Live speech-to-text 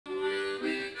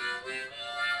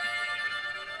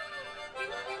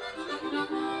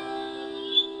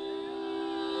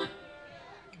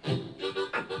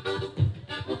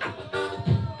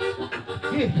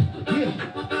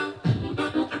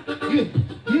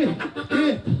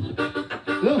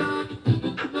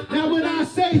Look. Now when I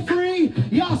say free,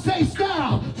 y'all say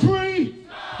style. Free,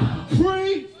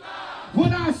 free.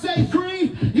 When I say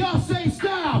free, y'all say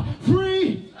style.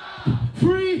 Free,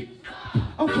 free.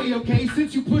 Okay,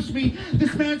 since you pushed me,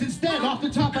 this man's instead. Off the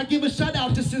top, I give a shout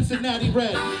out to Cincinnati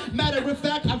Red. Matter of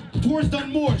fact, I've tours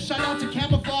done more. Shout out to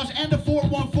Camouflage and the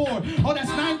 414. Oh, that's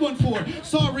 914.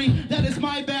 Sorry, that is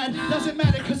my bad. Doesn't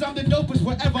matter, cause I'm the dopest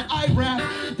wherever I rap.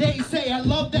 They say, I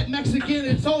love that Mexican,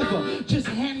 it's over. Just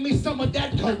hand me some of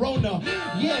that Corona.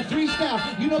 Yeah,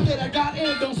 freestyle, you know that I got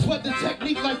in. Don't sweat the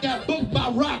technique like that book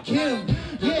by Rakim.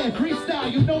 Yeah,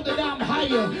 freestyle, you know that I'm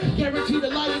higher. Guaranteed to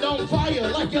light it on fire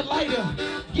like your lighter.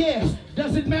 Yeah,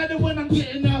 doesn't matter when I'm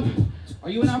getting up. Are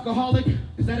you an alcoholic?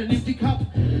 Is that an empty cup?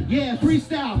 Yeah,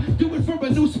 freestyle, do it for a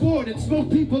new sport and smoke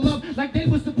people up like they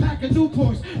was the pack of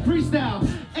Newports. Freestyle,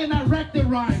 and I wreck the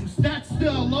rhymes. That's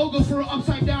the logo for an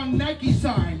upside down Nike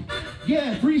sign.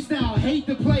 Yeah, freestyle, hate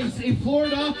the place in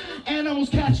Florida. Animals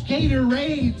catch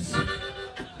Gatorades.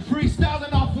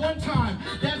 Freestyling off one time.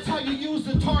 That's how you use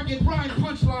the target rhyme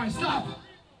punchline. Stop.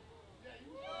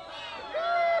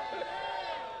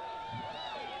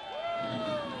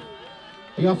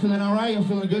 Y'all feeling all right? Y'all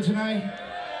feeling good tonight?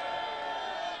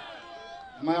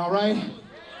 Am I all right?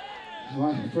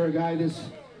 For a guy this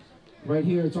right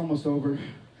here, it's almost over.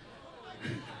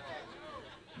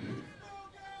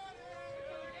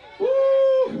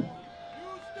 Woo!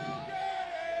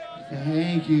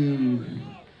 Thank you.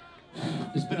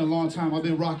 It's been a long time. I've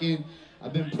been rocking.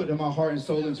 I've been putting my heart and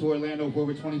soul into Orlando for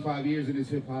over 25 years in this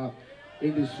hip-hop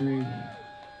industry.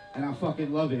 And I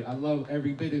fucking love it. I love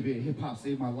every bit of it. Hip-hop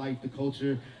saved my life. The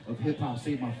culture of hip-hop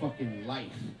saved my fucking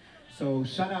life. So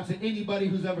shout out to anybody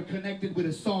who's ever connected with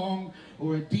a song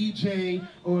or a DJ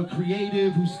or a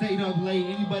creative who stayed up late.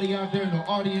 Anybody out there in the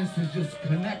audience is just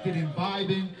connected and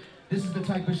vibing. This is the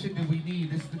type of shit that we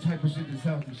need. This is the type of shit that's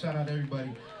healthy. Shout out to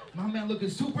everybody. My man looking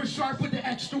super sharp with the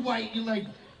extra white. You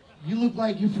look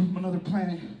like you're from another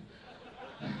planet.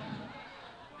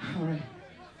 All right.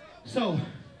 So,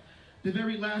 the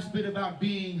very last bit about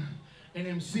being an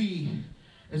MC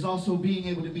is also being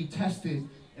able to be tested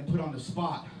and put on the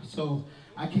spot. So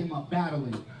I came up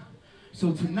battling.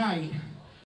 So tonight,